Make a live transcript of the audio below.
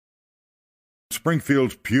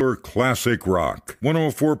Springfield's pure classic rock.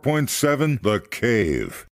 104.7 The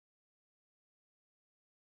Cave.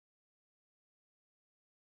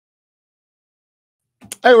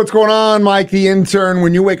 Hey, what's going on? Mike, the intern.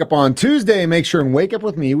 When you wake up on Tuesday, make sure and wake up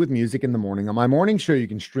with me with music in the morning. On my morning show, you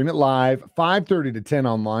can stream it live 5:30 to 10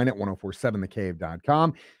 online at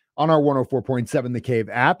 1047thecave.com. On our 104.7 The Cave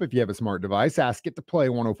app, if you have a smart device, ask it to play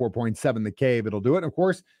 104.7 The Cave. It'll do it. And of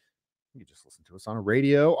course, you can just listen to us on a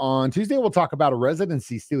radio. On Tuesday, we'll talk about a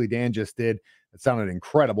residency Steely Dan just did. It sounded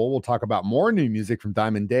incredible. We'll talk about more new music from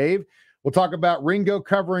Diamond Dave. We'll talk about Ringo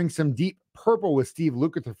covering some Deep Purple with Steve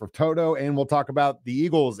Lukather for Toto, and we'll talk about the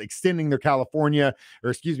Eagles extending their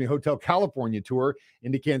Hotel California tour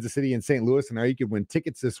into Kansas City and St. Louis, and how you can win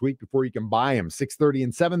tickets this week before you can buy them. 6:30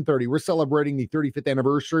 and 7:30. We're celebrating the 35th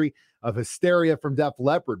anniversary of Hysteria from Def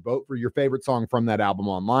Leppard. Vote for your favorite song from that album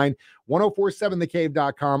online,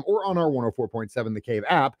 1047thecave.com, or on our 104.7 The Cave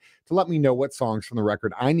app to let me know what songs from the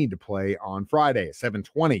record I need to play on Friday.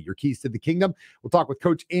 7:20, your keys to the kingdom. We'll talk with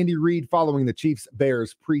Coach Andy Reid following the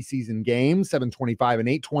Chiefs-Bears preseason game. 7:25 and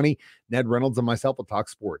 8:20, Ned Reynolds and myself will talk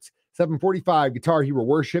sports. 7:45, Guitar Hero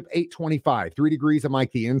Worship. 8:25, 3 Degrees of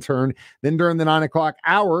Mike the Intern. Then during the 9 o'clock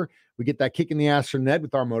hour, we get that kick in the ass from Ned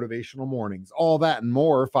with our motivational mornings. All that and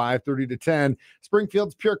more, 5:30 to 10.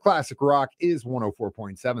 Springfield's pure classic rock is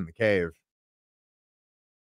 104.7 The Cave.